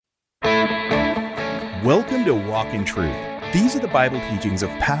Welcome to Walk in Truth. These are the Bible teachings of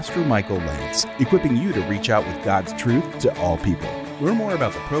Pastor Michael Lentz, equipping you to reach out with God's truth to all people. Learn more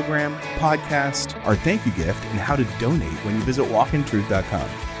about the program, podcast, our thank you gift, and how to donate when you visit walkintruth.com.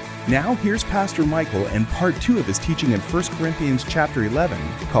 Now, here's Pastor Michael and part 2 of his teaching in 1 Corinthians chapter 11,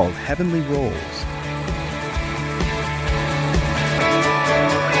 called Heavenly Roles.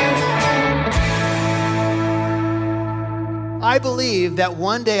 I believe that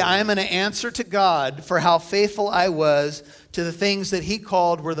one day I am going to answer to God for how faithful I was to the things that He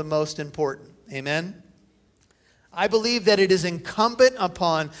called were the most important. Amen? I believe that it is incumbent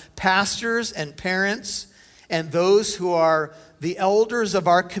upon pastors and parents and those who are the elders of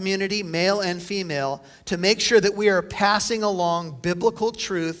our community, male and female, to make sure that we are passing along biblical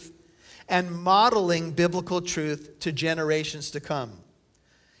truth and modeling biblical truth to generations to come.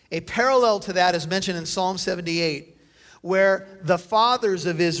 A parallel to that is mentioned in Psalm 78, where the fathers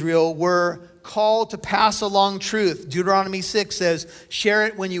of Israel were called to pass along truth. Deuteronomy 6 says, share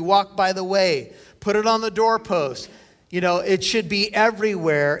it when you walk by the way. Put it on the doorpost. You know, it should be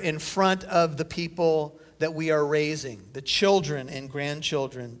everywhere in front of the people that we are raising, the children and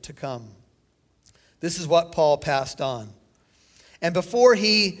grandchildren to come. This is what Paul passed on. And before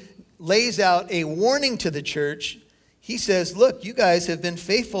he lays out a warning to the church, he says, look, you guys have been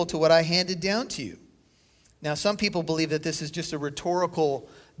faithful to what I handed down to you. Now, some people believe that this is just a rhetorical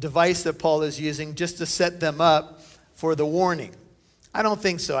device that Paul is using just to set them up for the warning. I don't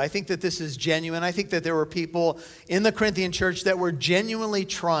think so. I think that this is genuine. I think that there were people in the Corinthian church that were genuinely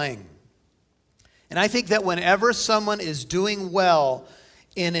trying. And I think that whenever someone is doing well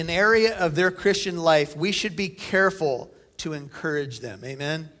in an area of their Christian life, we should be careful to encourage them.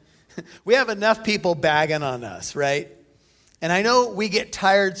 Amen? We have enough people bagging on us, right? And I know we get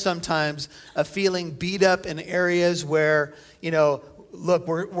tired sometimes of feeling beat up in areas where, look,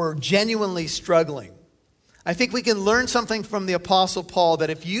 we're genuinely struggling. I think we can learn something from the Apostle Paul,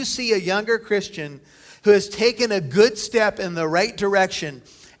 that if you see a younger Christian who has taken a good step in the right direction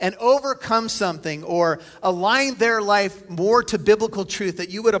and overcome something or align their life more to biblical truth,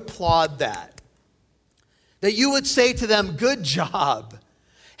 that you would applaud that. That you would say to them, good job.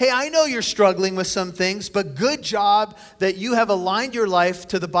 Hey, I know you're struggling with some things, but good job that you have aligned your life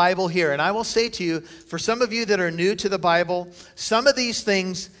to the Bible here. And I will say to you, for some of you that are new to the Bible, some of these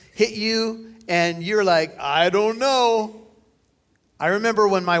things hit you and you're like, I don't know. I remember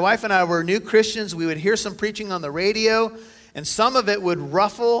when my wife and I were new Christians, we would hear some preaching on the radio, and some of it would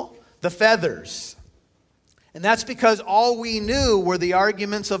ruffle the feathers. And that's because all we knew were the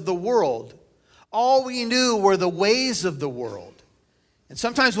arguments of the world. All we knew were the ways of the world. And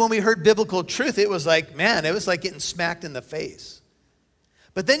sometimes when we heard biblical truth, it was like getting smacked in the face.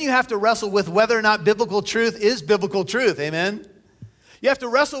 But then you have to wrestle with whether or not biblical truth is biblical truth, amen? You have to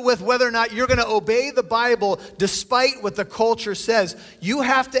wrestle with whether or not you're going to obey the Bible despite what the culture says. You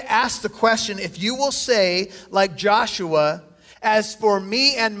have to ask the question, if you will say, like Joshua, as for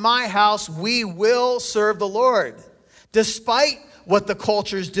me and my house, we will serve the Lord. Despite what the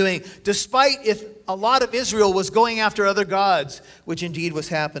culture is doing, despite if a lot of Israel was going after other gods, which indeed was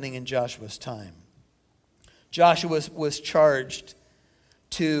happening in Joshua's time. Joshua was charged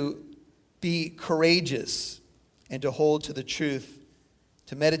to be courageous and to hold to the truth,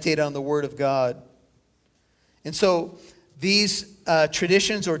 to meditate on the Word of God. And so these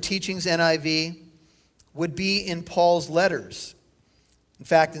traditions or teachings, NIV, would be in Paul's letters. In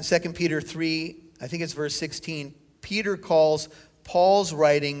fact, in 2 Peter 3, I think it's verse 16, Peter calls Paul's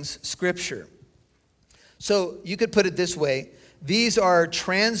writings Scripture. So you could put it this way. These are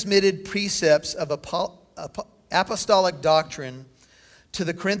transmitted precepts of apostolic doctrine to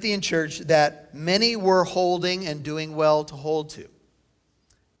the Corinthian church that many were holding and doing well to hold to.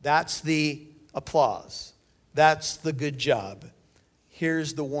 That's the applause. That's the good job.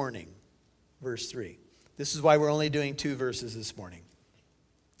 Here's the warning. Verse 3. This is why we're only doing 2 verses this morning.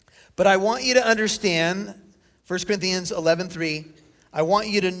 But I want you to understand 1 Corinthians 11:3, I want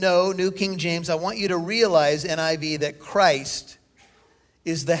you to know, New King James, I want you to realize, NIV, that Christ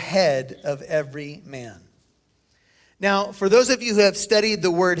is the head of every man. Now, for those of you who have studied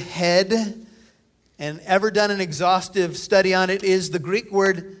the word head and ever done an exhaustive study on it, is the Greek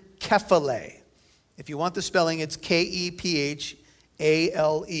word kephale. If you want the spelling, it's Kephale.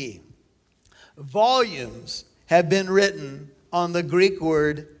 Volumes have been written on the Greek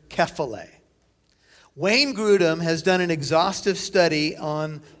word kephale. Wayne Grudem has done an exhaustive study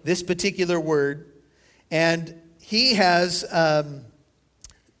on this particular word, and he has,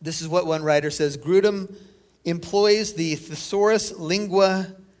 this is what one writer says, Grudem employs the Thesaurus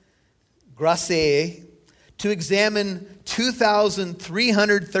Lingua Graecae to examine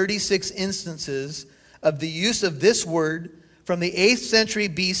 2,336 instances of the use of this word from the 8th century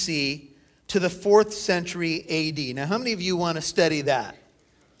BC to the 4th century AD. Now, how many of you want to study that?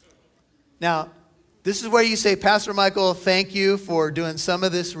 Now, this is where you say, Pastor Michael, thank you for doing some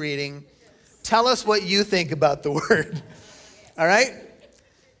of this reading. Tell us what you think about the word. All right?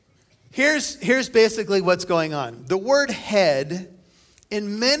 Here's basically what's going on. The word head,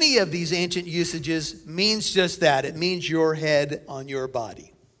 in many of these ancient usages, means just that. It means your head on your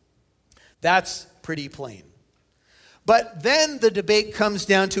body. That's pretty plain. But then the debate comes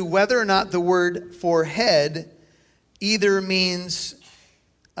down to whether or not the word for head either means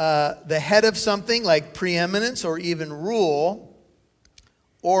the head of something like preeminence or even rule,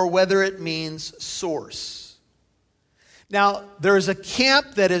 or whether it means source. Now, there's a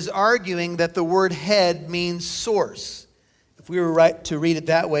camp that is arguing that the word head means source. If we were right to read it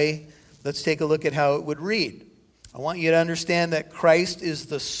that way, let's take a look at how it would read. I want you to understand that Christ is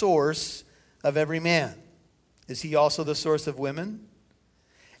the source of every man. Is he also the source of women?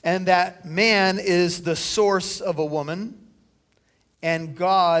 And that man is the source of a woman, and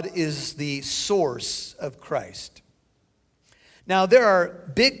God is the source of Christ. Now, there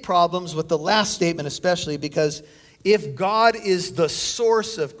are big problems with the last statement especially, because if God is the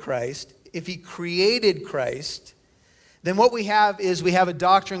source of Christ, if he created Christ, then what we have is we have a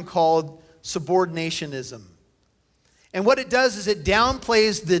doctrine called subordinationism. And what it does is it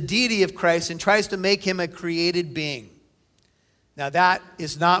downplays the deity of Christ and tries to make him a created being. Now, that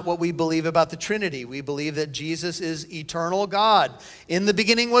is not what we believe about the Trinity. We believe that Jesus is eternal God. In the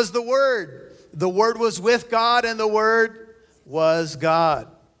beginning was the Word. The Word was with God, and the Word was God.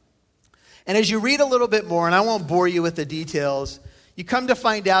 And as you read a little bit more, and I won't bore you with the details, you come to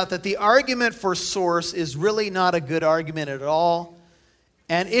find out that the argument for source is really not a good argument at all.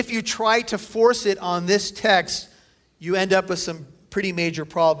 And if you try to force it on this text, you end up with some pretty major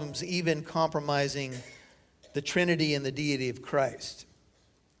problems, even compromising the Trinity and the deity of Christ.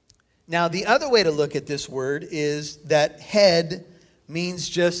 Now, the other way to look at this word is that head means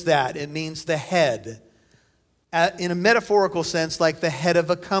just that. It means the head. In a metaphorical sense, like the head of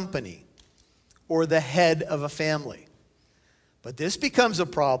a company or the head of a family. But this becomes a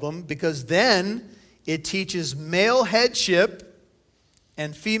problem because then it teaches male headship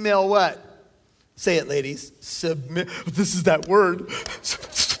and female what? Say it, ladies. Submit. This is that word.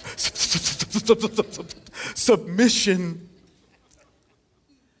 Submission.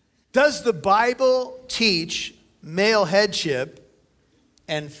 Does the Bible teach male headship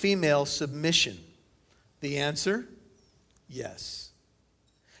and female submission? The answer, yes.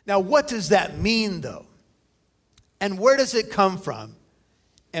 Now, what does that mean, though? And where does it come from?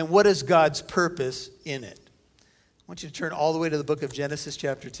 And what is God's purpose in it? I want you to turn all the way to the book of Genesis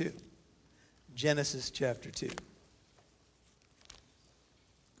chapter 2. Genesis chapter 2.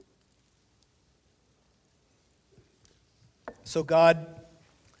 So God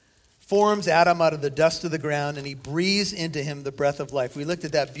forms Adam out of the dust of the ground, and he breathes into him the breath of life. We looked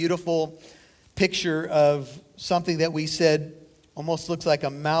at that beautiful picture of something that we said almost looks like a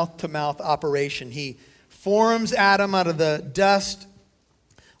mouth-to-mouth operation. He forms Adam out of the dust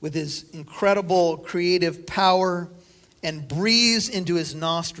with his incredible creative power and breathes into his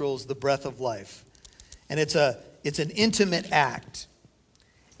nostrils the breath of life. And it's an intimate act.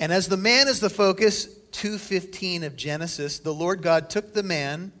 And as the man is the focus, 2:15 of Genesis, the Lord God took the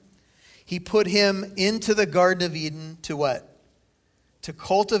man, he put him into the Garden of Eden to what? To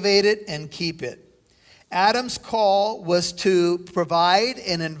cultivate it and keep it. Adam's call was to provide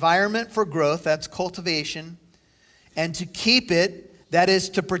an environment for growth, that's cultivation, and to keep it, that is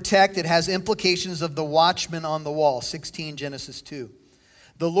to protect. It has implications of the watchman on the wall, 16 Genesis 2.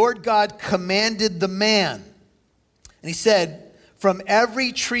 The Lord God commanded the man, and he said, "From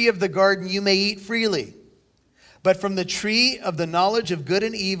every tree of the garden you may eat freely, but from the tree of the knowledge of good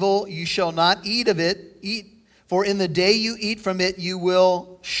and evil you shall not eat of it. For in the day you eat from it you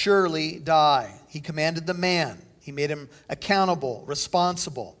will surely die." He commanded the man. He made him accountable,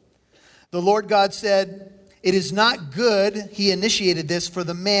 responsible. The Lord God said, "It is not good," he initiated this, "for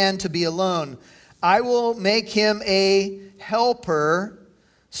the man to be alone. I will make him a helper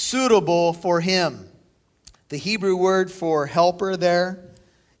suitable for him." The Hebrew word for helper there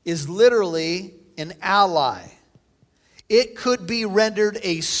is literally an ally. It could be rendered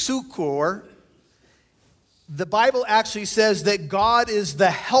a succor. The Bible actually says that God is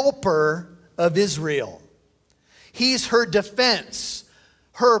the helper of Israel. He's her defense,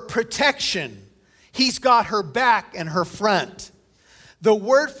 her protection. He's got her back and her front. The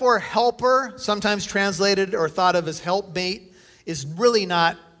word for helper, sometimes translated or thought of as helpmate, is really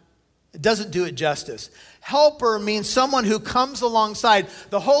not, it doesn't do it justice. Helper means someone who comes alongside.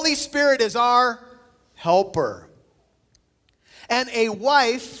 The Holy Spirit is our helper. And a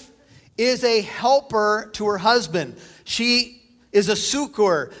wife is a helper to her husband. She is a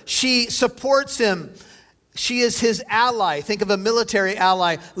succor. She supports him. She is his ally. Think of a military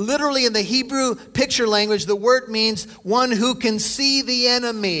ally. Literally in the Hebrew picture language, the word means one who can see the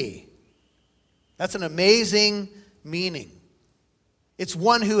enemy. That's an amazing meaning. It's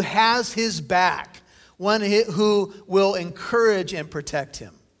one who has his back, one who will encourage and protect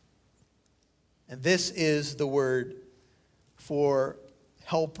him. And this is the word for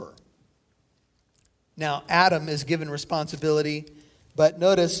helper. Now, Adam is given responsibility, but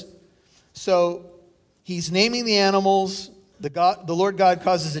notice, so he's naming the animals. The Lord God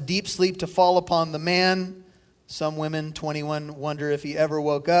causes a deep sleep to fall upon the man. Some women, 21, wonder if he ever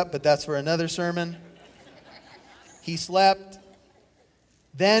woke up, but that's for another sermon. He slept.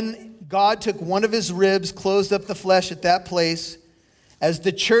 Then God took one of his ribs, closed up the flesh at that place. As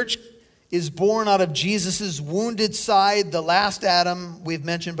the church is born out of Jesus' wounded side, the last Adam we've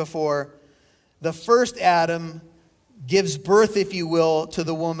mentioned before, the first Adam gives birth, if you will, to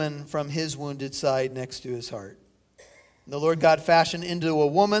the woman from his wounded side next to his heart. The Lord God fashioned into a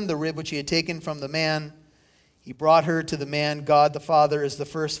woman the rib which he had taken from the man. He brought her to the man. God the Father is the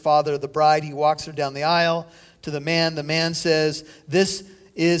first father of the bride. He walks her down the aisle to the man. The man says, "This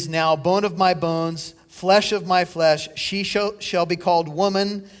is now bone of my bones, flesh of my flesh. She shall be called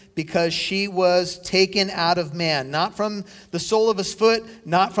woman, because she was taken out of man, not from the sole of his foot,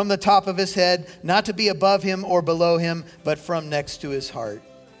 not from the top of his head, not to be above him or below him, but from next to his heart."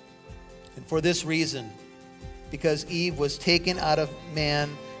 And for this reason, because Eve was taken out of man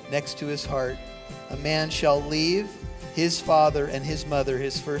next to his heart, a man shall leave his father and his mother,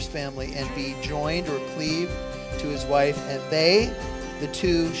 his first family, and be joined or cleaved to his wife, and they, the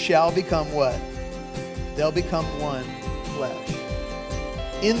two, shall become what? They'll become one flesh.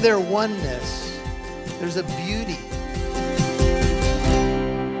 In their oneness, there's a beauty.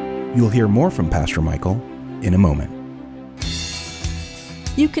 You'll hear more from Pastor Michael in a moment.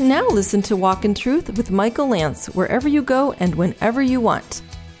 You can now listen to Walk in Truth with Michael Lance wherever you go and whenever you want.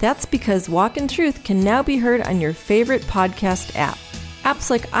 That's because Walk in Truth can now be heard on your favorite podcast app.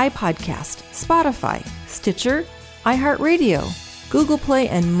 Apps like iPodcast, Spotify, Stitcher, iHeartRadio, Google Play,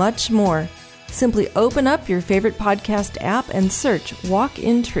 and much more. Simply open up your favorite podcast app and search Walk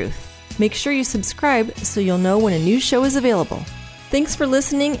in Truth. Make sure you subscribe so you'll know when a new show is available. Thanks for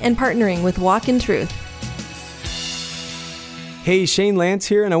listening and partnering with Walk in Truth. Hey, Shane Lance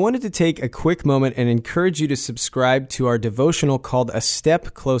here, and I wanted to take a quick moment and encourage you to subscribe to our devotional called A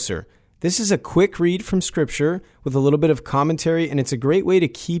Step Closer. This is a quick read from Scripture with a little bit of commentary, and it's a great way to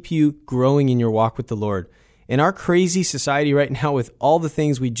keep you growing in your walk with the Lord. In our crazy society right now, with all the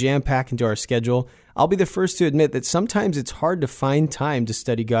things we jam-pack into our schedule, I'll be the first to admit that sometimes it's hard to find time to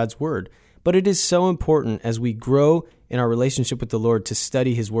study God's Word. But it is so important as we grow in our relationship with the Lord to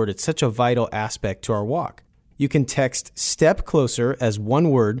study His Word. It's such a vital aspect to our walk. You can text STEP CLOSER as one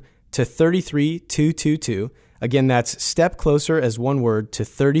word to 33222. Again, that's STEP CLOSER as one word to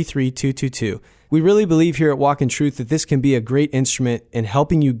 33222. We really believe here at Walk in Truth that this can be a great instrument in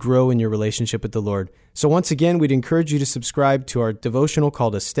helping you grow in your relationship with the Lord. So once again, we'd encourage you to subscribe to our devotional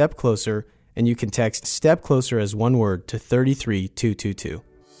called A Step Closer, and you can text STEP CLOSER as one word to 33222.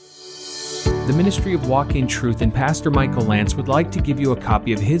 The Ministry of Walk in Truth and Pastor Michael Lance would like to give you a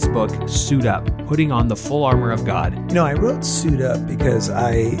copy of his book, Suit Up, Putting on the Full Armor of God. You know, I wrote Suit Up because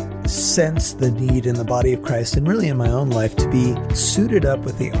I sense the need in the body of Christ and really in my own life to be suited up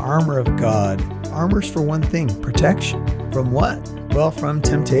with the armor of God. Armor's for one thing, protection. From what? Well, from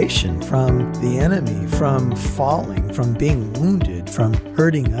temptation, from the enemy, from falling, from being wounded, from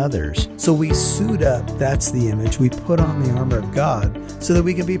hurting others. So we suit up, that's the image. We put on the armor of God so that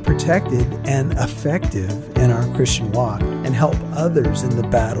we can be protected and effective in our Christian walk and help others in the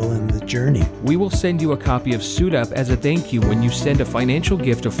battle and the journey. We will send you a copy of Suit Up as a thank you when you send a financial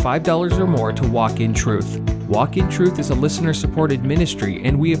gift of $5 or more to Walk in Truth. Walk in Truth is a listener-supported ministry,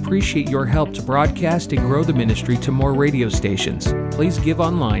 and we appreciate your help to broadcast and grow the ministry to more radio stations. Please give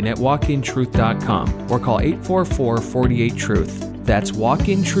online at walkintruth.com or call 844-48-TRUTH. That's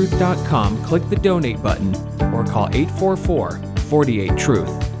walkintruth.com. Click the donate button or call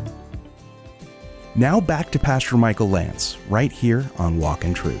 844-48-TRUTH. Now back to Pastor Michael Lance, right here on Walk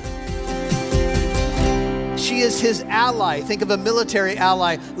in Truth. She is his ally. Think of a military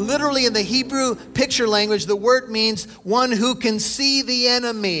ally. Literally in the Hebrew picture language, the word means one who can see the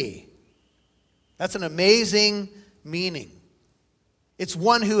enemy. That's an amazing meaning. It's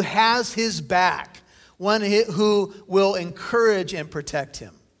one who has his back, one who will encourage and protect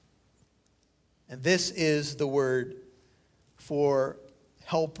him. And this is the word for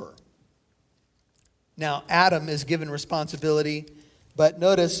helper. Now, Adam is given responsibility, but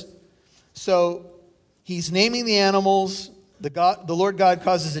notice, so he's naming the animals. The Lord God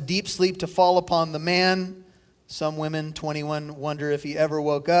causes a deep sleep to fall upon the man. Some women, 21, wonder if he ever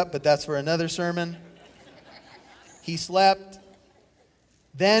woke up, but that's for another sermon. He slept.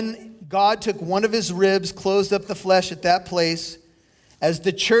 Then God took one of his ribs, closed up the flesh at that place. As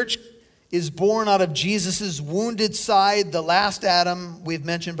the church is born out of Jesus' wounded side, the last Adam we've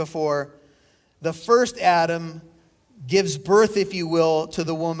mentioned before, the first Adam gives birth, if you will, to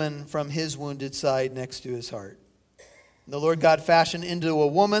the woman from his wounded side next to his heart. And the Lord God fashioned into a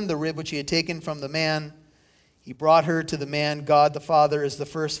woman the rib which he had taken from the man. He brought her to the man. God the Father is the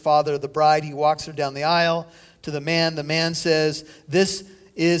first father of the bride. He walks her down the aisle to the man. The man says, "This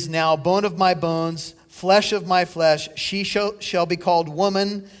is now bone of my bones, flesh of my flesh. She shall be called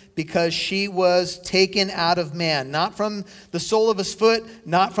woman, because she was taken out of man, not from the sole of his foot,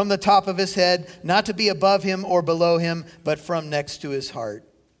 not from the top of his head, not to be above him or below him, but from next to his heart.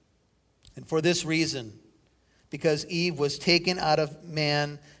 And for this reason, because Eve was taken out of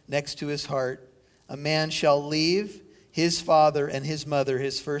man next to his heart, a man shall leave his father and his mother,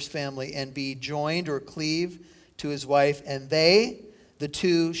 his first family, and be joined or cleave to his wife, and they, the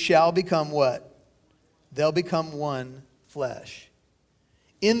two, shall become what? They'll become one flesh.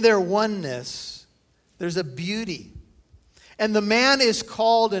 In their oneness, there's a beauty. And the man is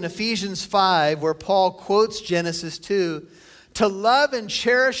called in Ephesians 5, where Paul quotes Genesis 2, to love and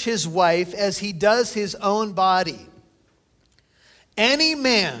cherish his wife as he does his own body. Any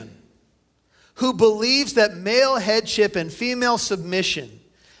man who believes that male headship and female submission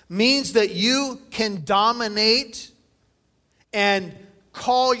means that you can dominate and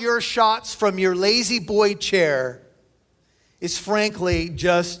call your shots from your lazy boy chair is frankly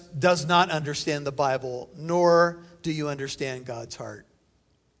just does not understand the Bible, nor do you understand God's heart.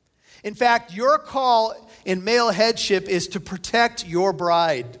 In fact, your call in male headship is to protect your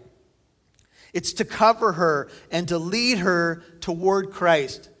bride. It's to cover her and to lead her toward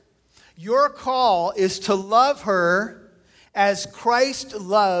Christ. Your call is to love her as Christ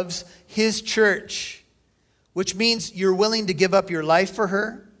loves his church, which means you're willing to give up your life for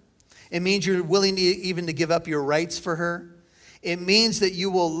her. It means you're willing to even to give up your rights for her. It means that you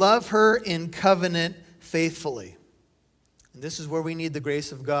will love her in covenant faithfully. And this is where we need the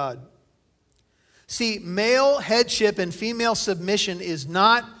grace of God. See, male headship and female submission is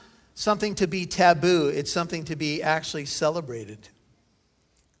not something to be taboo. It's something to be actually celebrated.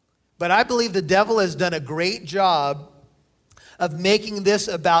 But I believe the devil has done a great job of making this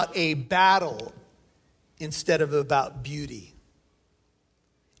about a battle instead of about beauty.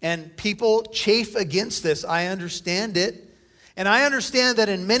 And people chafe against this. I understand it. And I understand that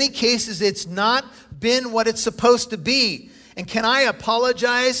in many cases it's not been what it's supposed to be. And can I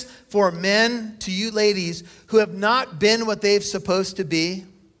apologize for men, to you ladies, who have not been what they've supposed to be?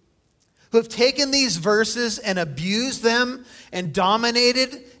 Who have taken these verses and abused them and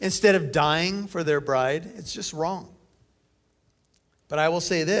dominated instead of dying for their bride? It's just wrong. But I will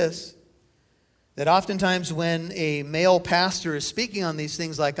say this, that oftentimes when a male pastor is speaking on these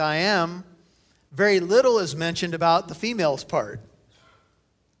things like I am, very little is mentioned about the female's part.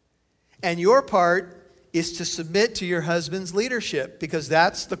 And your part is to submit to your husband's leadership, because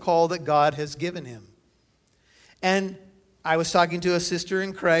that's the call that God has given him. And I was talking to a sister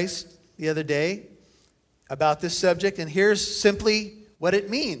in Christ the other day about this subject, and here's simply what it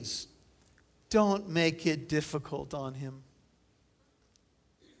means. Don't make it difficult on him.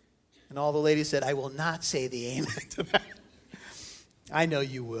 And all the ladies said, I will not say the amen to that. I know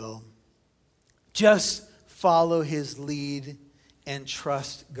you will. Just follow his lead and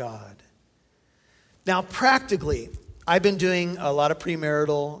trust God. Now, practically, I've been doing a lot of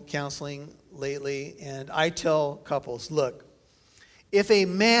premarital counseling lately, and I tell couples, look, if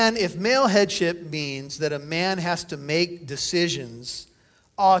male headship means that a man has to make decisions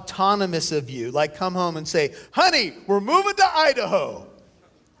autonomous of you, like come home and say, honey, we're moving to Idaho,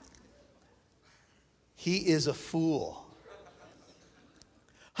 he is a fool.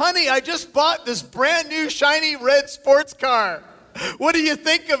 Honey, I just bought this brand new shiny red sports car. What do you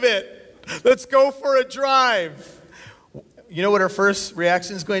think of it? Let's go for a drive. You know what our first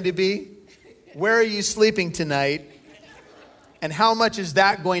reaction is going to be? Where are you sleeping tonight? And how much is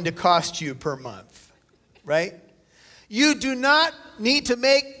that going to cost you per month? Right? You do not need to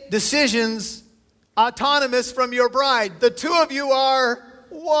make decisions autonomous from your bride. The two of you are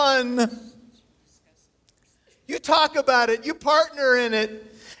one. You talk about it. You partner in it.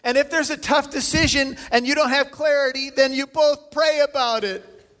 And if there's a tough decision and you don't have clarity, then you both pray about it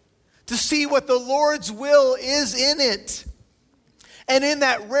to see what the Lord's will is in it. And in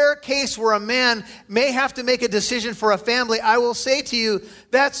that rare case where a man may have to make a decision for a family, I will say to you,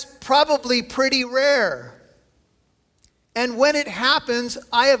 that's probably pretty rare. And when it happens,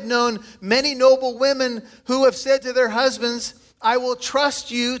 I have known many noble women who have said to their husbands, I will trust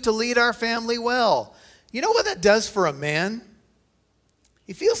you to lead our family well. You know what that does for a man?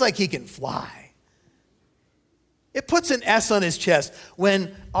 He feels like he can fly. It puts an S on his chest.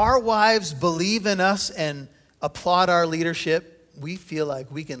 When our wives believe in us and applaud our leadership, we feel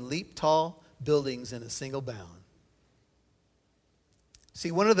like we can leap tall buildings in a single bound. See,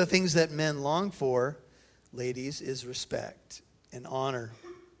 one of the things that men long for, ladies, is respect and honor.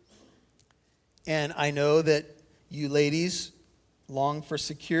 And I know that you ladies long for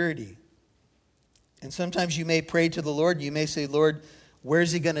security. And sometimes you may pray to the Lord, and you may say, Lord,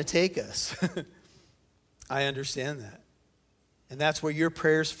 where's he going to take us? I understand that. And that's where your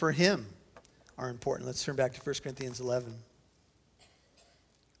prayers for him are important. Let's turn back to 1 Corinthians 11.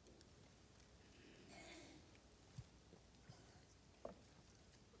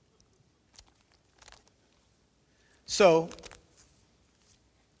 So,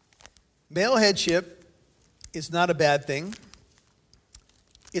 male headship is not a bad thing.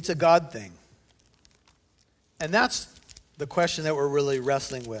 It's a God thing. And that's the question that we're really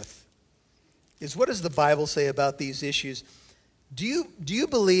wrestling with. Is what does the Bible say about these issues? Do you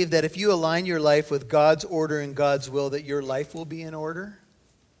believe that if you align your life with God's order and God's will, that your life will be in order?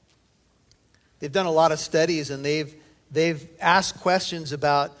 They've done a lot of studies, and they've asked questions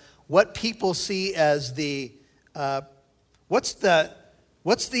about what people see as the what's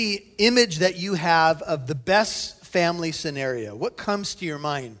the image that you have of the best family scenario? What comes to your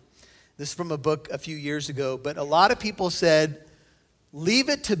mind? This is from a book a few years ago, but a lot of people said, Leave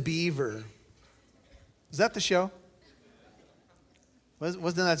It to Beaver. Was that the show?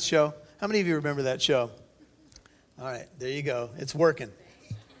 Wasn't that the show? How many of you remember that show? All right, there you go. It's working.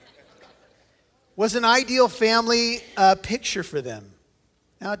 Was an ideal family picture for them.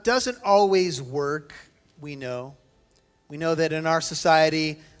 Now, it doesn't always work, we know. We know that in our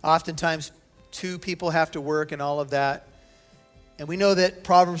society, oftentimes two people have to work and all of that. And we know that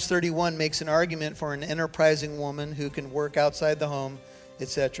Proverbs 31 makes an argument for an enterprising woman who can work outside the home,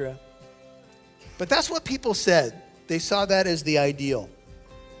 etc. But that's what people said. They saw that as the ideal.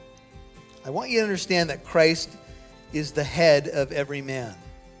 I want you to understand that Christ is the head of every man.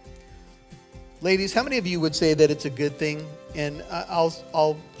 Ladies, how many of you would say that it's a good thing? And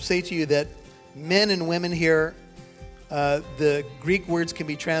I'll say to you that men and women here, the Greek words can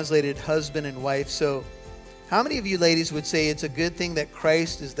be translated husband and wife. So how many of you ladies would say it's a good thing that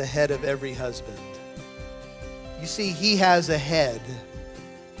Christ is the head of every husband? You see, he has a head.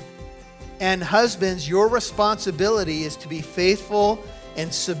 And husbands, your responsibility is to be faithful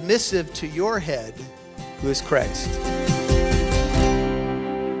and submissive to your head, who is Christ.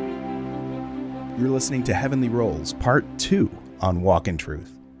 You're listening to Heavenly Rolls, Part 2 on Walk in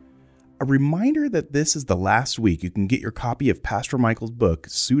Truth. A reminder that this is the last week you can get your copy of Pastor Michael's book,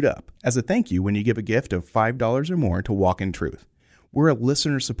 Suit Up, as a thank you when you give a gift of $5 or more to Walk in Truth. We're a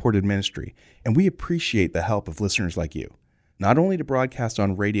listener-supported ministry, and we appreciate the help of listeners like you. Not only to broadcast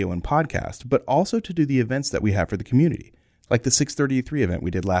on radio and podcast, but also to do the events that we have for the community, like the 633 event we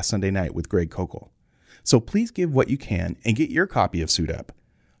did last Sunday night with Greg Kokel. So please give what you can and get your copy of Suit Up.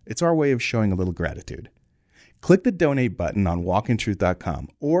 It's our way of showing a little gratitude. Click the donate button on walkintruth.com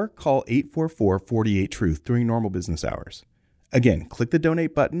or call 844-48-TRUTH during normal business hours. Again, click the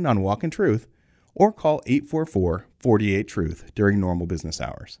donate button on Walk in Truth or call 844-48-TRUTH during normal business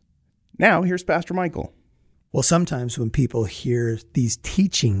hours. Now, here's Pastor Michael. Well, sometimes when people hear these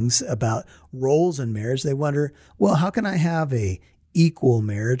teachings about roles in marriage, they wonder, well, how can I have a equal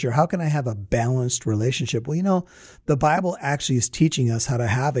marriage, or how can I have a balanced relationship? Well, you know, the Bible actually is teaching us how to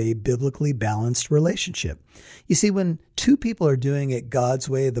have a biblically balanced relationship. You see, when two people are doing it God's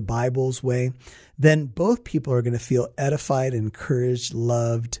way, the Bible's way, then both people are going to feel edified, encouraged,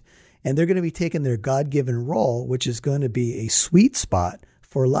 loved, and they're going to be taking their God-given role, which is going to be a sweet spot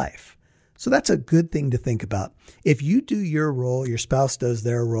for life. So that's a good thing to think about. If you do your role, your spouse does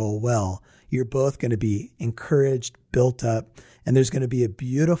their role well, you're both going to be encouraged, built up, and there's going to be a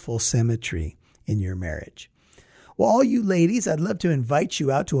beautiful symmetry in your marriage. Well, all you ladies, I'd love to invite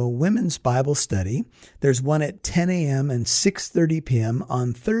you out to a women's Bible study. There's one at 10 a.m. and 6:30 p.m.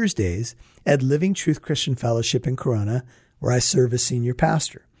 on Thursdays at Living Truth Christian Fellowship in Corona, where I serve as senior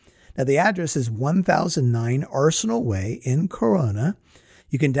pastor. Now, the address is 1009 Arsenal Way in Corona.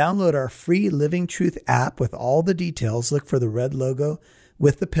 You can download our free Living Truth app with all the details. Look for the red logo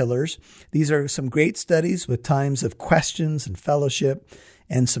with the pillars. These are some great studies with times of questions and fellowship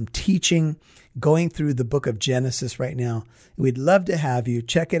and some teaching. going through the book of Genesis right now. We'd love to have you.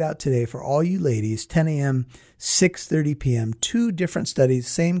 Check it out today for all you ladies, 10 a.m., 6:30 p.m., 2 different studies,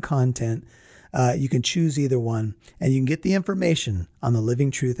 same content. You can choose either one, and you can get the information on the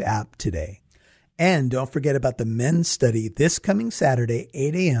Living Truth app today. And don't forget about the men's study this coming Saturday,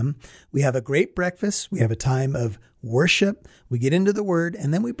 8 a.m. We have a great breakfast. We have a time of worship. We get into the Word,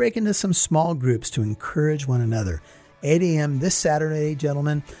 and then we break into some small groups to encourage one another. 8 a.m. this Saturday,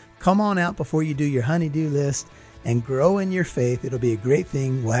 gentlemen. Come on out before you do your honey-do list and grow in your faith. It'll be a great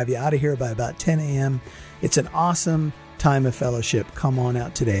thing. We'll have you out of here by about 10 a.m. It's an awesome time of fellowship. Come on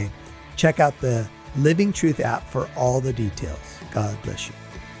out today. Check out the Living Truth app for all the details. God bless you.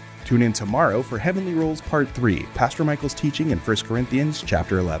 Tune in tomorrow for Heavenly Roles Part 3, Pastor Michael's teaching in 1 Corinthians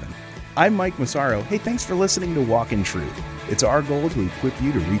chapter 11. I'm Mike Massaro. Hey, thanks for listening to Walk in Truth. It's our goal to equip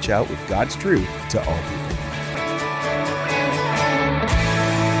you to reach out with God's truth to all people.